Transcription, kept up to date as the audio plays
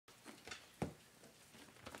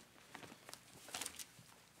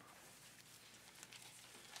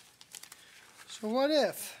So what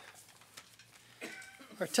if?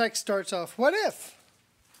 Our text starts off, what if?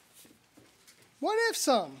 What if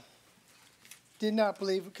some did not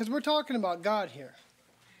believe? Because we're talking about God here.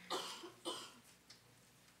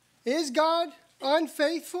 Is God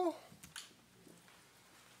unfaithful?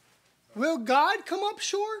 Will God come up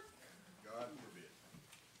short? God forbid.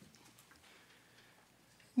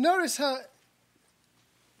 Notice how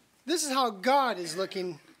this is how God is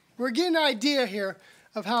looking. We're getting an idea here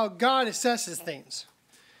of how God assesses things.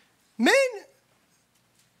 Men,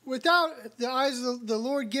 without the eyes of the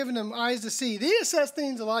Lord giving them eyes to see, they assess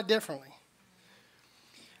things a lot differently.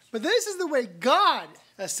 But this is the way God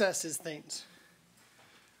assesses things.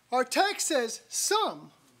 Our text says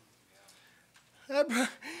some.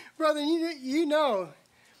 Brother, you know,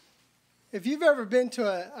 if you've ever been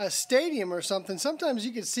to a stadium or something, sometimes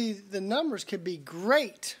you can see the numbers could be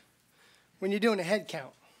great when you're doing a head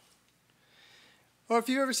count. Or if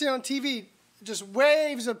you ever see on TV, just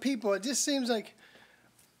waves of people, it just seems like,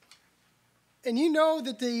 and you know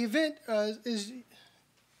that the event is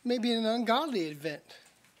maybe an ungodly event.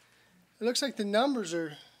 It looks like the numbers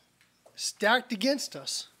are stacked against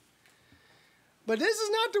us. But this is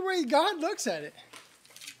not the way God looks at it.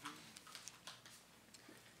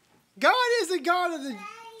 God is the God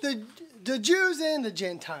of the Jews and the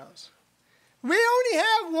Gentiles. We only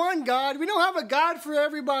have one God. We don't have a God for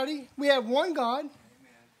everybody. We have one God.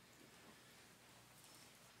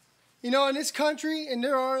 You know, in this country, and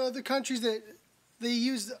there are other countries that they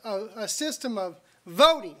use a system of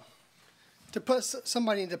voting to put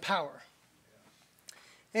somebody into power.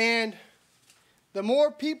 And the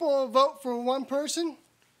more people vote for one person,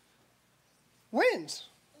 wins.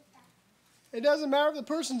 It doesn't matter if the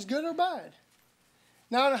person's good or bad.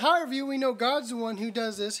 Now, in a higher view, we know God's the one who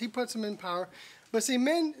does this. He puts them in power. But see,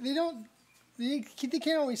 men, they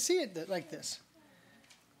can't always see it like this.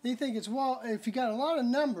 They think it's, well, if you got a lot of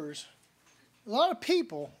numbers, a lot of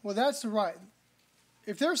people, well, that's the right.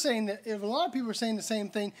 If they're saying that, if a lot of people are saying the same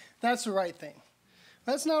thing, that's the right thing.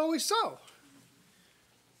 That's not always so.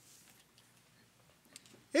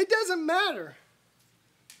 It doesn't matter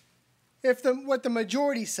what the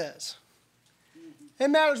majority says. It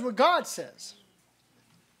matters what God says.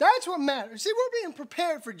 That's what matters. See, we're being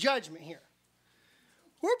prepared for judgment here.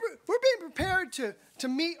 We're being prepared to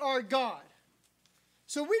meet our God.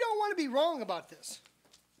 So we don't want to be wrong about this.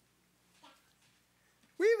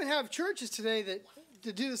 We even have churches today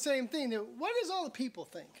that do the same thing. What does all the people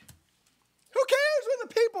think? Who cares what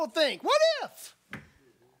the people think? What if?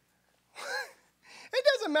 It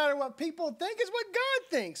doesn't matter what people think. It's what God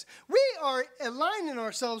thinks. We are aligning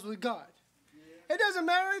ourselves with God. It doesn't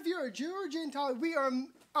matter if you're a Jew or Gentile. We are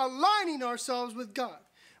aligning ourselves with God.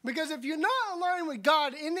 Because if you're not aligned with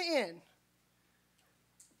God in the end,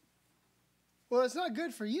 well, it's not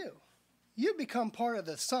good for you. You become part of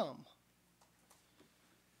the sum.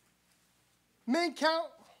 Men count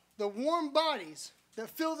the warm bodies that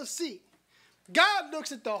fill the seat. God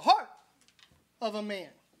looks at the heart of a man.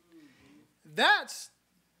 That's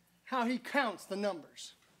how he counts the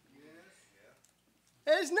numbers.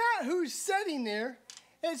 It's not who's sitting there.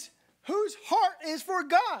 It's whose heart is for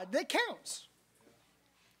God that counts.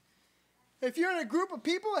 If you're in a group of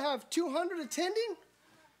people that have 200 attending,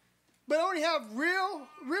 but only have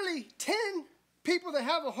really 10 people that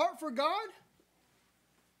have a heart for God,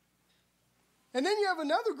 and then you have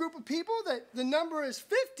another group of people that the number is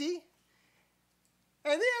 50, and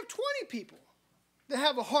they have 20 people that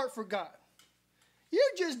have a heart for God. You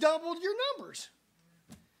just doubled your numbers.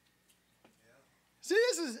 See,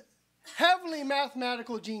 this is heavenly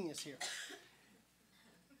mathematical genius here.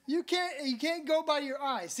 You can't go by your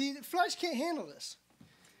eyes. See, the flesh can't handle this.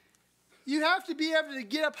 You have to be able to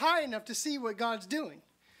get up high enough to see what God's doing.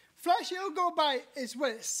 Flesh, it'll go by, it's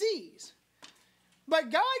what it sees.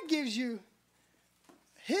 But God gives you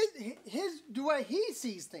the way he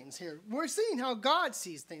sees things here. We're seeing how God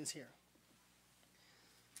sees things here.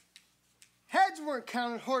 Heads weren't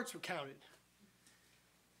counted, hearts were counted.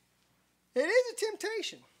 It is a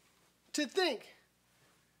temptation to think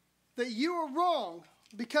that you are wrong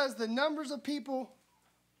because the numbers of people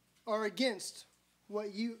are against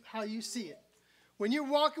how you see it. When you're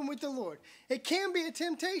walking with the Lord, it can be a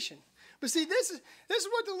temptation. But see, this is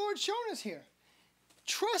what the Lord's shown us here.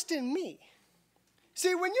 Trust in me.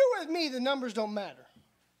 See, when you're with me, the numbers don't matter.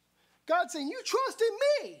 God's saying, you trust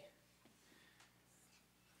in me.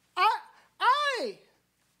 I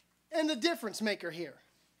am the difference maker here.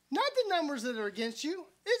 Not the numbers that are against you.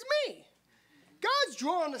 It's me. God's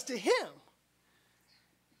drawing us to him.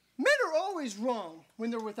 Men are always wrong when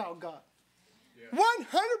they're without God.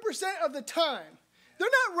 100% of the time. They're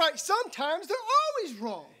not right sometimes. They're always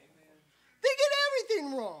wrong. They get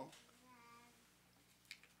everything wrong.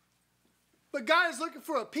 But God is looking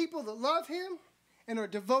for a people that love him and are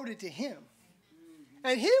devoted to him.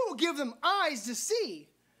 And he will give them eyes to see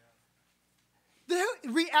the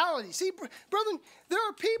reality. See, brethren, there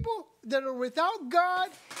are people that are without God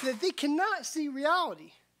that they cannot see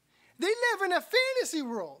reality. They live in a fantasy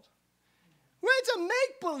world. Where it's a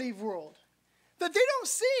make-believe world. That they don't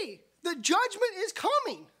see that judgment is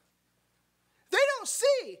coming. They don't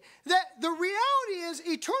see that the reality is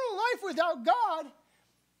eternal life without God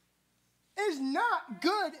is not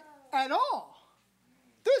good at all.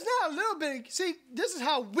 There's not a little bit. See, this is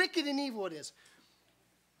how wicked and evil it is.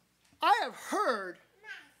 I have heard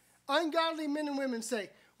ungodly men and women say,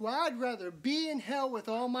 well, I'd rather be in hell with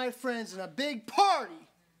all my friends in a big party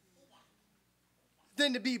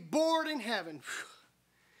than to be bored in heaven.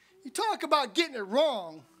 You talk about getting it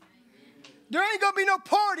wrong. There ain't going to be no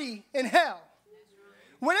party in hell.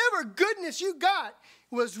 Whatever goodness you got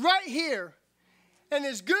was right here. And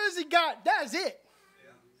as good as it got, that's it.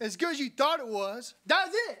 As good as you thought it was,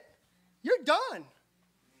 that's it. You're done.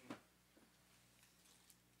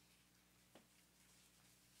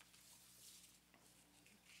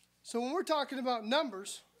 So when we're talking about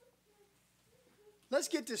numbers, let's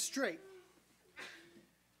get this straight.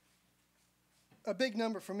 A big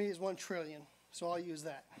number for me is 1 trillion, so I'll use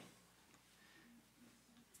that.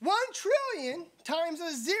 1 trillion times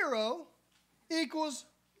a 0 equals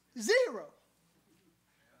 0.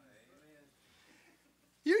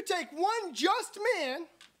 You take one just man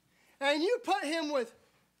and you put him with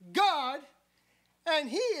God, and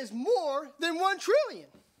he is more than 1 trillion.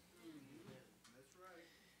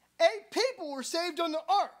 8 people were saved on the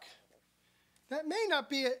ark. That may not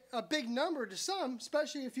be a big number to some,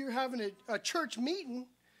 especially if you're having a church meeting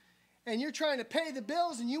and you're trying to pay the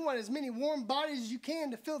bills and you want as many warm bodies as you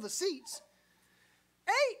can to fill the seats.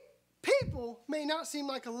 8 people may not seem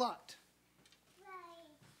like a lot.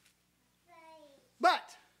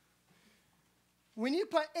 But when you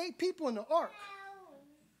put 8 people in the ark,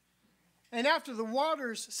 and after the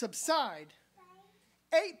waters subside,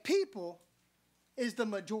 8 people is the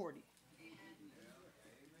majority.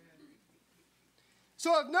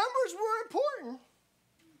 So if numbers were important,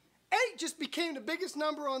 8 just became the biggest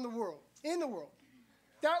number in the world.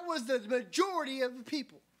 That was the majority of the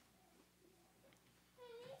people.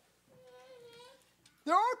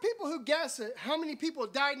 There are people who guess at how many people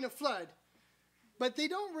died in the flood, but they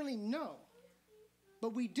don't really know.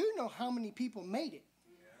 But we do know how many people made it.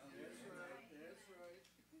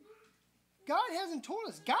 God hasn't told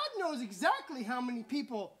us. God knows exactly how many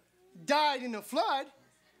people died in the flood.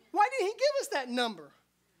 Why didn't he give us that number?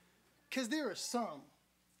 Because there are some.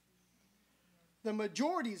 The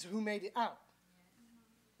majorities who made it out.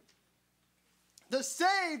 The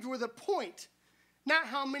saved were the point, not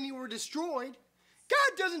how many were destroyed.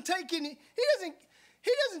 God doesn't take any,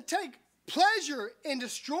 he doesn't take pleasure in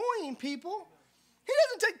destroying people. He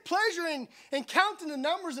doesn't take pleasure in counting the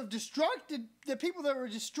numbers of the people that were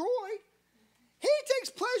destroyed. He takes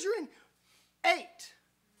pleasure in 8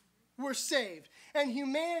 were saved. And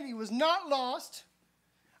humanity was not lost.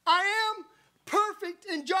 I am perfect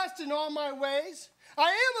and just in all my ways. I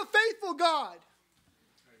am a faithful God.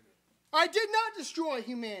 I did not destroy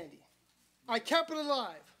humanity. I kept it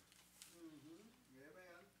alive.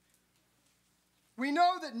 We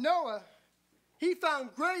know that Noah, he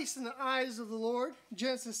found grace in the eyes of the Lord,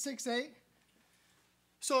 Genesis 6:8.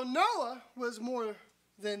 So Noah was more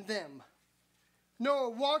than them. Noah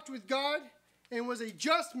walked with God and was a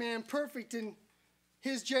just man, perfect in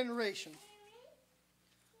his generation.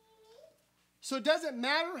 So does it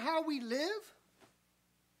matter how we live?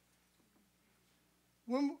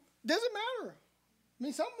 Does it matter? I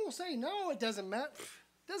mean, some will say, no, it doesn't matter.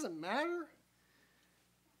 It doesn't matter.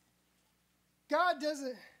 God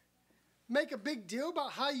doesn't make a big deal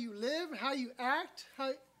about how you live, how you act.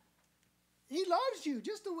 He loves you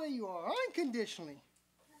just the way you are, unconditionally.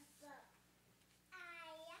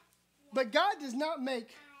 But God does not make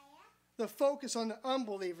the focus on the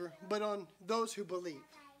unbeliever, but on those who believe.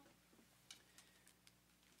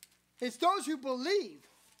 It's those who believe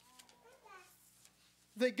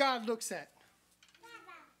that God looks at.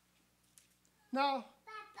 Now,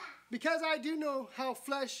 because I do know how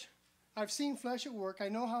I've seen flesh at work. I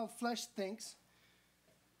know how flesh thinks.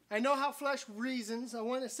 I know how flesh reasons. I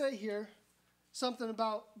want to say here something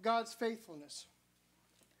about God's faithfulness.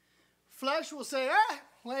 Flesh will say,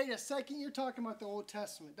 wait a second, you're talking about the Old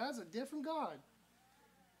Testament. That's a different God.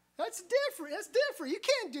 That's different. That's different. You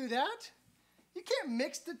can't do that. You can't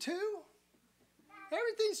mix the two.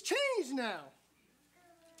 Everything's changed now.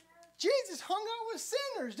 Jesus hung out with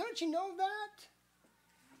sinners. Don't you know that?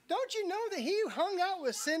 Don't you know that he hung out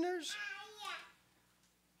with sinners?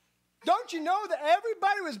 Don't you know that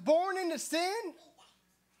everybody was born into sin?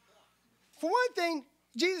 For one thing,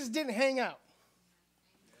 Jesus didn't hang out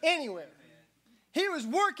anywhere. He was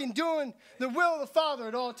working, doing the will of the Father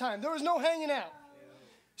at all times. There was no hanging out.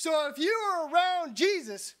 So if you were around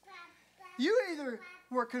Jesus, you either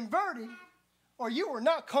were converted or you were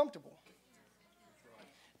not comfortable.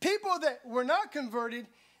 People that were not converted,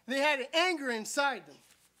 they had an anger inside them,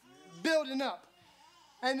 building up.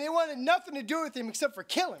 And they wanted nothing to do with him except for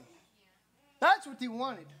kill him. That's what they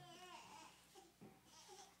wanted.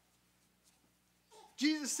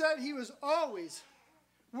 Jesus said he was always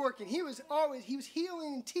working. He was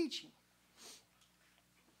healing and teaching.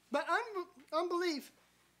 But unbelief,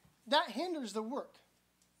 that hinders the work.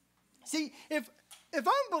 See, if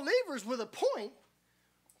unbelievers were the point,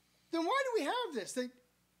 then why do we have this?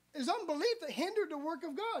 There's unbelief that hindered the work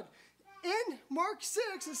of God. In Mark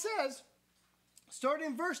 6, it says, starting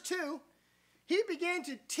in verse 2, he began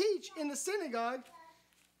to teach in the synagogue,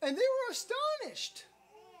 and they were astonished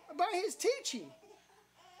by his teaching.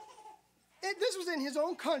 This was in his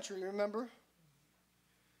own country, remember?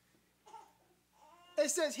 It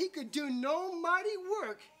says he could do no mighty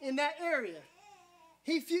work in that area.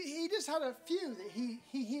 He just had a few that he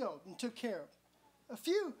healed and took care of. A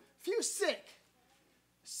few sick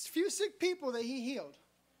people that he healed.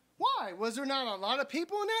 Why? Was there not a lot of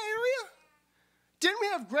people in that area? Didn't we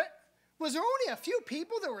have was there only a few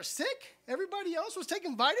people that were sick? Everybody else was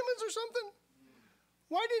taking vitamins or something?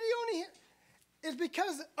 Why did he only... It's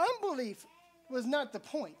because unbelief was not the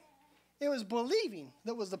point. It was believing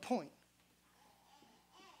that was the point.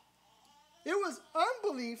 It was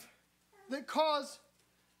unbelief that caused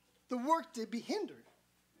the work to be hindered.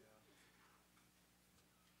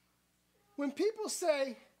 When people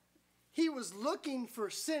say he was looking for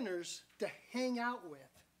sinners to hang out with,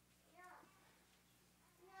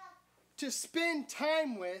 to spend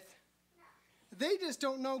time with, they just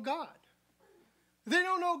don't know God. They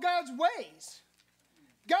don't know God's ways.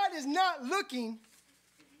 God is not looking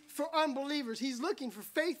for unbelievers. He's looking for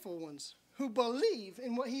faithful ones who believe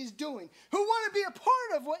in what he's doing, who want to be a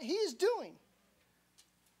part of what he's doing.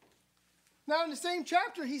 Now in the same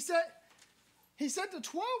chapter, he sent the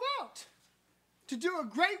 12 out to do a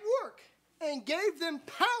great work and gave them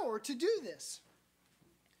power to do this.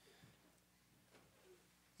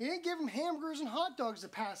 He didn't give them hamburgers and hot dogs to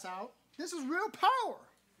pass out. This is real power.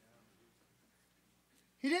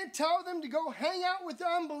 He didn't tell them to go hang out with the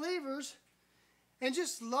unbelievers and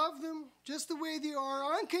just love them just the way they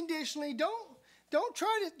are, unconditionally. Don't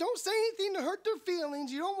say anything to hurt their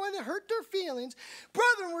feelings. You don't want to hurt their feelings.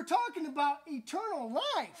 Brethren, we're talking about eternal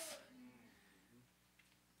life.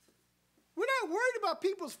 We're not worried about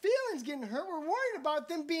people's feelings getting hurt. We're worried about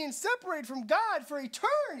them being separated from God for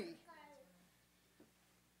eternity.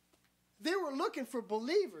 They were looking for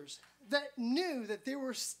believers that knew that they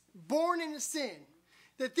were born into sin,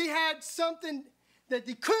 that they had something that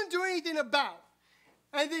they couldn't do anything about,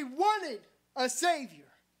 and they wanted a Savior.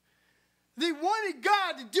 They wanted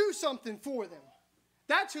God to do something for them.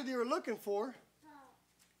 That's who they were looking for.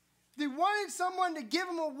 They wanted someone to give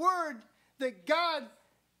them a word that God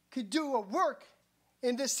could do a work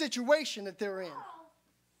in this situation that they're in.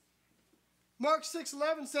 Mark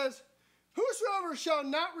 6:11 says, whosoever shall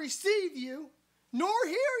not receive you, nor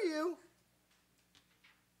hear you,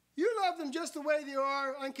 you love them just the way they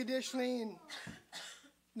are, unconditionally. And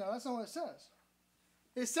no, that's not what it says.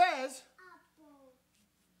 It says,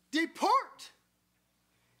 depart.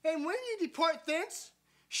 And when you depart thence,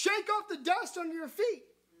 shake off the dust under your feet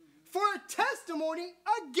for a testimony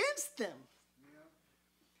against them.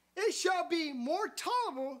 It shall be more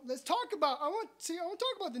tolerable. Let's talk about, I want to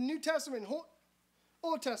talk about the New Testament and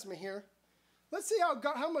Old Testament here. Let's see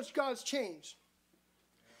how much God's changed.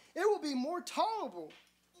 It will be more tolerable.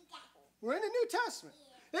 We're in the New Testament.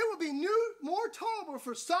 It will be more tolerable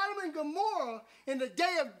for Sodom and Gomorrah in the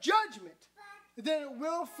day of judgment than it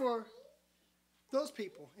will for those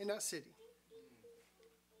people in that city.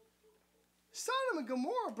 Sodom and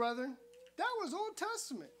Gomorrah, brethren, that was Old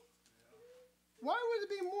Testament. Why would it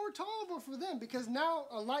be more tolerable for them? Because now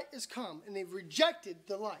a light has come and they've rejected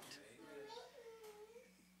the light.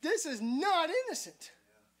 This is not innocent.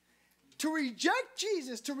 To reject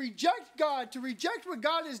Jesus, to reject God, to reject what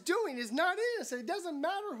God is doing is not innocent. It doesn't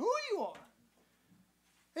matter who you are.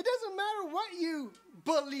 It doesn't matter what you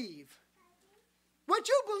believe. What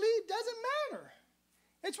you believe doesn't matter.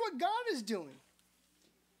 It's what God is doing.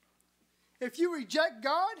 If you reject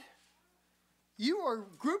God, you are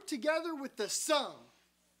grouped together with the some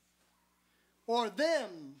or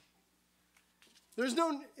them. There's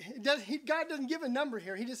no, God doesn't give a number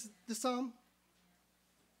here. He just, the sum.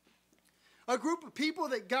 A group of people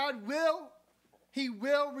that He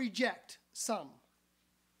will reject some.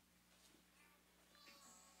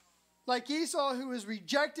 Like Esau, who was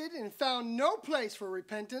rejected and found no place for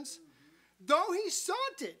repentance, though he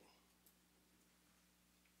sought it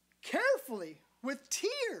carefully with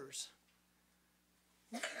tears.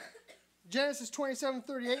 Genesis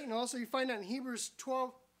 27:38, and also you find that in Hebrews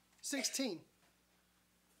 12:16.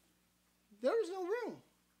 There was no room.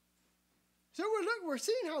 So we're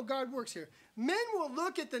seeing how God works here. Men will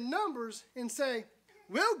look at the numbers and say,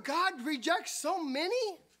 will God reject so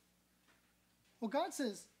many? Well, God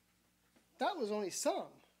says, that was only some. Amen.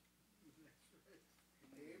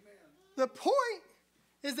 The point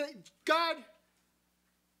is that God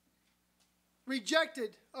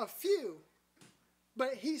rejected a few,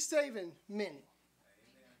 but He's saving many. Amen.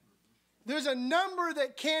 There's a number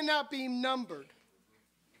that cannot be numbered.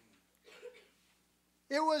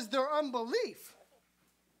 It was their unbelief.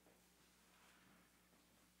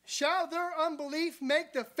 Shall their unbelief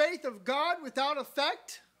make the faith of God without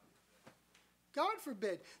effect? God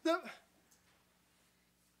forbid. So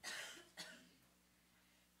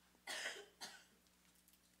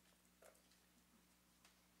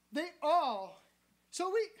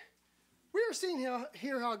we are seeing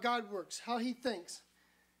here how God works, how He thinks.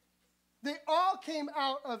 They all came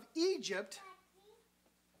out of Egypt.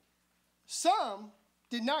 Some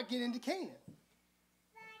did not get into Canaan.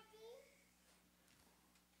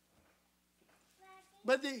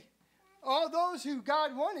 But all those who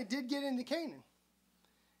God wanted did get into Canaan.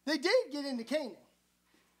 They did get into Canaan.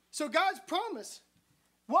 So God's promise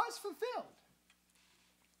was fulfilled.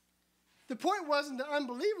 The point wasn't the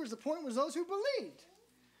unbelievers. The point was those who believed.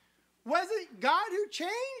 Was it God who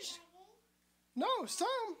changed? No,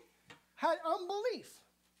 some had unbelief.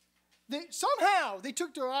 Somehow they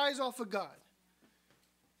took their eyes off of God.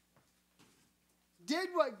 Did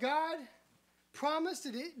what God promised,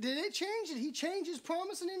 did it change? Did He change His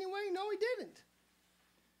promise in any way? No, He didn't.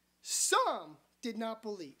 Some did not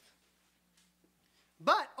believe.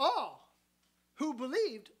 But all who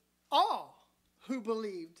believed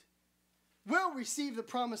will receive the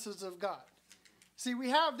promises of God. See,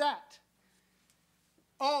 we have that.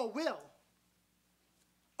 All will.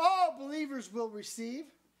 All believers will receive.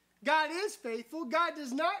 God is faithful. God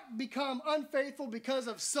does not become unfaithful because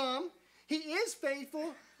of some. He is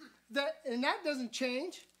faithful, and that doesn't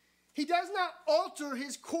change. He does not alter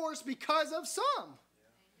His course because of some.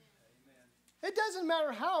 Yeah. It doesn't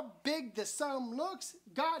matter how big the sum looks,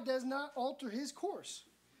 God does not alter His course.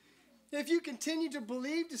 If you continue to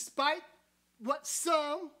believe despite what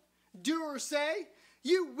some do or say,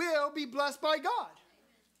 you will be blessed by God.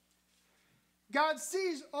 God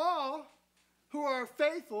sees all who are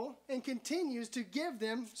faithful and continues to give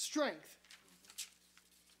them strength.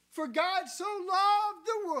 For God so loved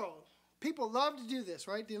the world. People love to do this,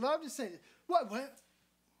 right? They love to say this. What?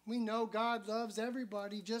 We know God loves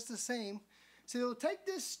everybody just the same. So they'll take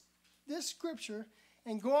this scripture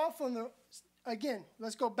and go off on again,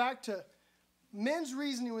 let's go back to men's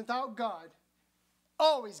reasoning without God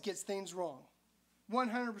always gets things wrong.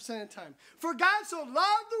 100% of the time. For God so loved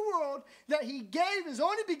the world that He gave His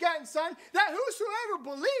only begotten Son, that whosoever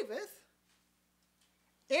believeth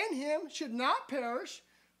in Him should not perish,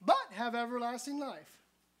 but have everlasting life.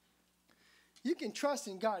 You can trust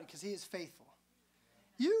in God because He is faithful.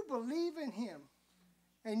 You believe in Him,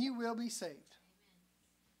 and you will be saved.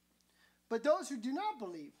 But those who do not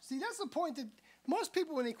believe, see, that's the point that most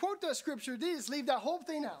people, when they quote that scripture, they just leave that whole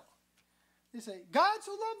thing out. They say, God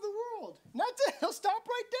so loved the world. And that's it. He'll stop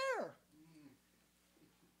right there.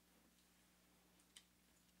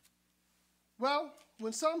 Well,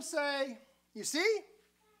 when some say, you see,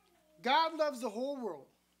 God loves the whole world,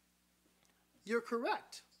 you're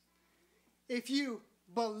correct. If you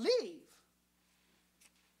believe,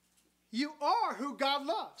 you are who God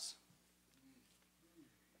loves.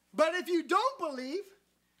 But if you don't believe,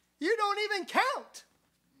 you don't even count.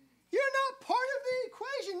 You're not part of the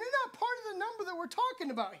equation. You're not part of the number that we're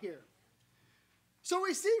talking about here. So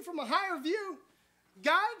we see from a higher view,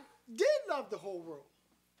 God did love the whole world.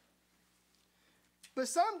 But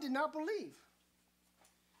some did not believe.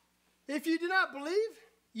 If you do not believe,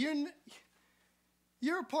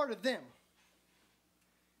 you're a part of them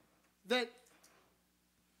that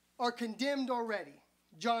are condemned already.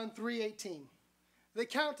 John 3:18. They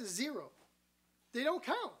count to zero. They don't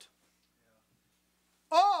count.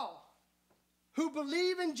 All who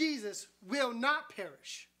believe in Jesus will not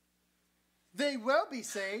perish. They will be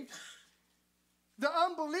saved. The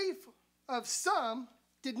unbelief of some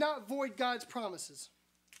did not void God's promises.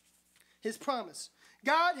 his promise.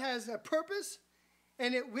 God has a purpose,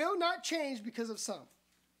 and it will not change because of some.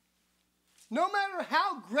 No matter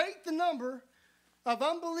how great the number of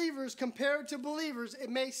unbelievers compared to believers it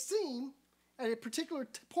may seem at a particular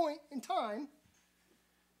point in time,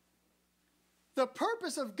 the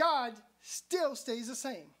purpose of God still stays the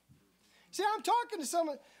same. See, I'm talking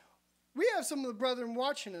to we have some of the brethren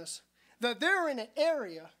watching us that they're in an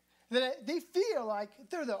area that they feel like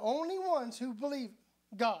they're the only ones who believe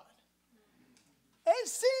God. It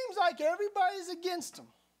seems like everybody's against them.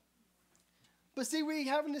 But see, we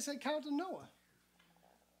having this account of Noah,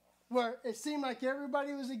 where it seemed like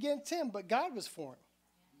everybody was against him, but God was for him.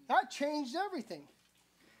 That changed everything.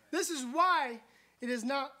 This is why it is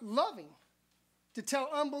not loving to tell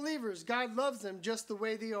unbelievers God loves them just the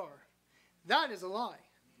way they are. That is a lie.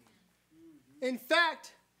 In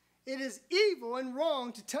fact, it is evil and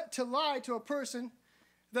wrong to lie to a person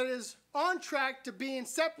that is on track to being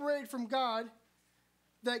separated from God,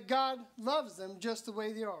 that God loves them just the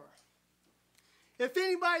way they are. If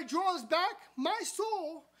anybody draws back, my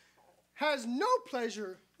soul has no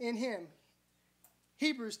pleasure in him.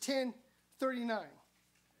 Hebrews 10:39.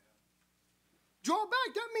 Draw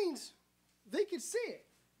back, that means they could see it.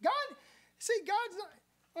 God's not,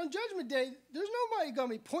 on Judgment Day, there's nobody going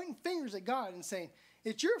to be pointing fingers at God and saying,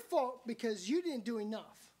 it's your fault because you didn't do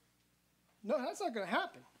enough. No, that's not going to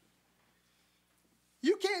happen.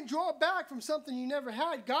 You can't draw back from something you never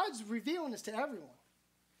had. God's revealing this to everyone.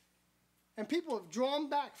 And people have drawn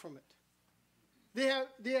back from it.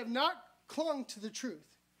 They have not clung to the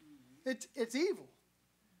truth. It's evil.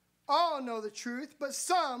 All know the truth, but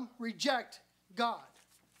some reject God.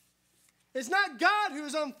 It's not God who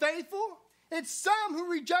is unfaithful. It's some who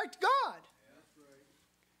reject God. Yeah, right.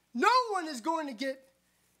 No one is going to get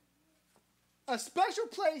a special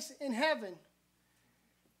place in heaven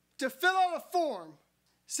to fill out a form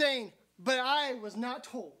saying, but I was not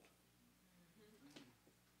told.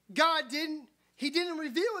 God didn't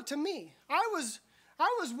reveal it to me. I was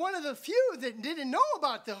one of the few that didn't know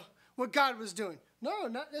about what God was doing. No,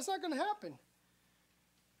 that's not going to happen.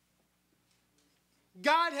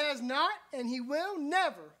 God has not, and he will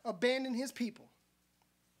never abandon his people.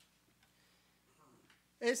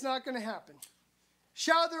 It's not going to happen.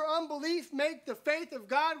 Shall their unbelief make the faith of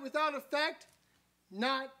God without effect?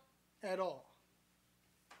 Not at all.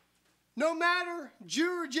 No matter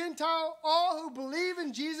Jew or Gentile, all who believe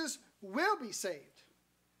in Jesus will be saved.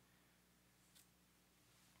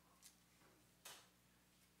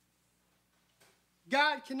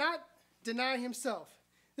 God cannot deny himself.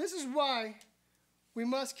 This is why we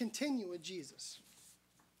must continue with Jesus.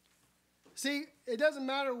 See, it doesn't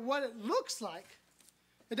matter what it looks like.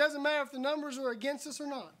 It doesn't matter if the numbers are against us or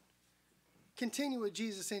not. Continue with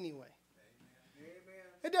Jesus anyway. Amen.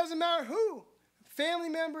 It doesn't matter who. Family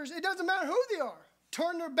members, it doesn't matter who they are.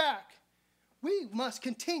 Turn their back. We must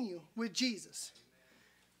continue with Jesus. Amen.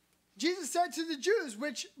 Jesus said to the Jews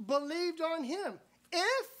which believed on him,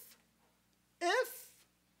 if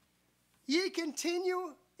ye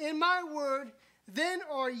continue in my word, then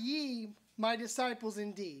are ye my disciples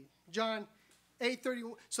indeed. John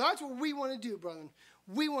 8:31. So that's what we want to do, brethren.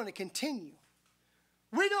 We want to continue.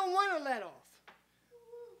 We don't want to let off.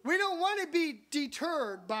 We don't want to be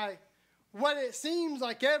deterred by what it seems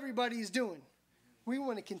like everybody's doing. We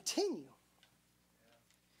want to continue.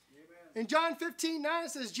 In John 15:9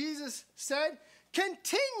 it says, Jesus said,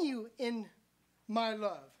 continue in my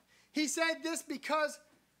love. He said this because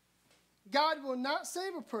God will not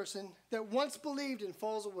save a person that once believed and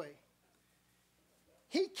falls away.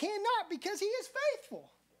 He cannot, because he is faithful.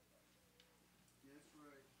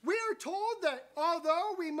 We are told that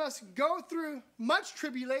although we must go through much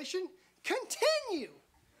tribulation, continue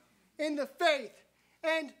in the faith,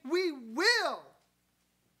 and we will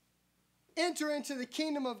enter into the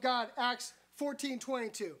kingdom of God, Acts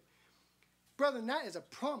 14:22. Brethren, that is a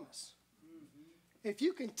promise. If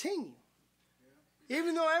you continue,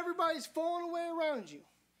 even though everybody's falling away around you,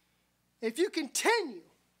 if you continue,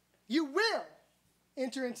 you will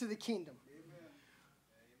enter into the kingdom. Amen.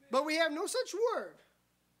 But we have no such word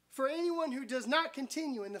for anyone who does not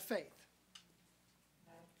continue in the faith.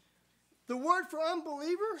 The word for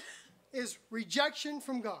unbeliever is rejection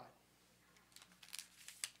from God.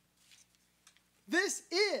 This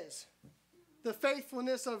is the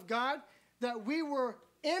faithfulness of God, that we were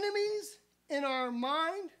enemies in our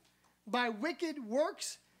mind by wicked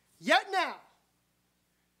works, yet now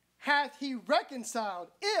hath he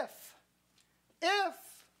reconciled, if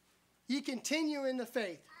ye continue in the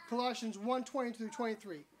faith. Colossians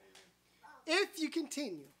 1:20-23. If you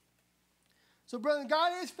continue. So, brethren,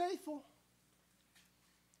 God is faithful.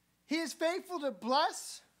 He is faithful to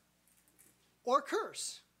bless or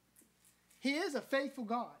curse. He is a faithful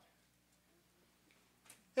God.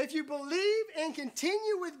 If you believe and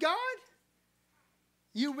continue with God,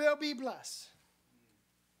 you will be blessed.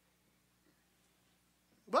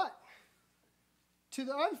 But to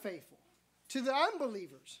the unfaithful, to the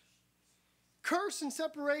unbelievers, curse and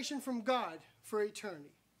separation from God for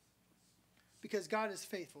eternity. Because God is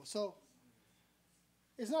faithful. So,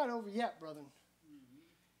 it's not over yet, brethren.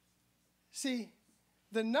 See,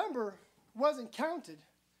 the number wasn't counted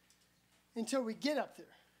until we get up there.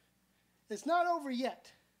 It's not over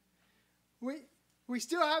yet. We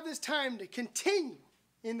still have this time to continue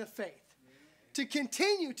in the faith, to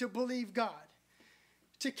continue to believe God,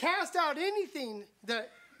 to cast out anything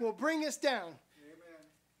that will bring us down,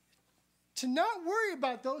 to not worry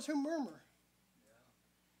about those who murmur.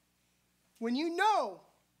 When you know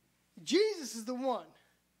Jesus is the one,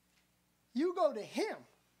 you go to him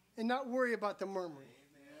and not worry about the murmuring.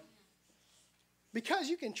 Amen. Because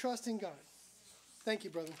you can trust in God. Thank you,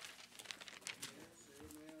 brother. Yes,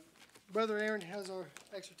 Brother Aaron has our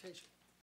exhortation.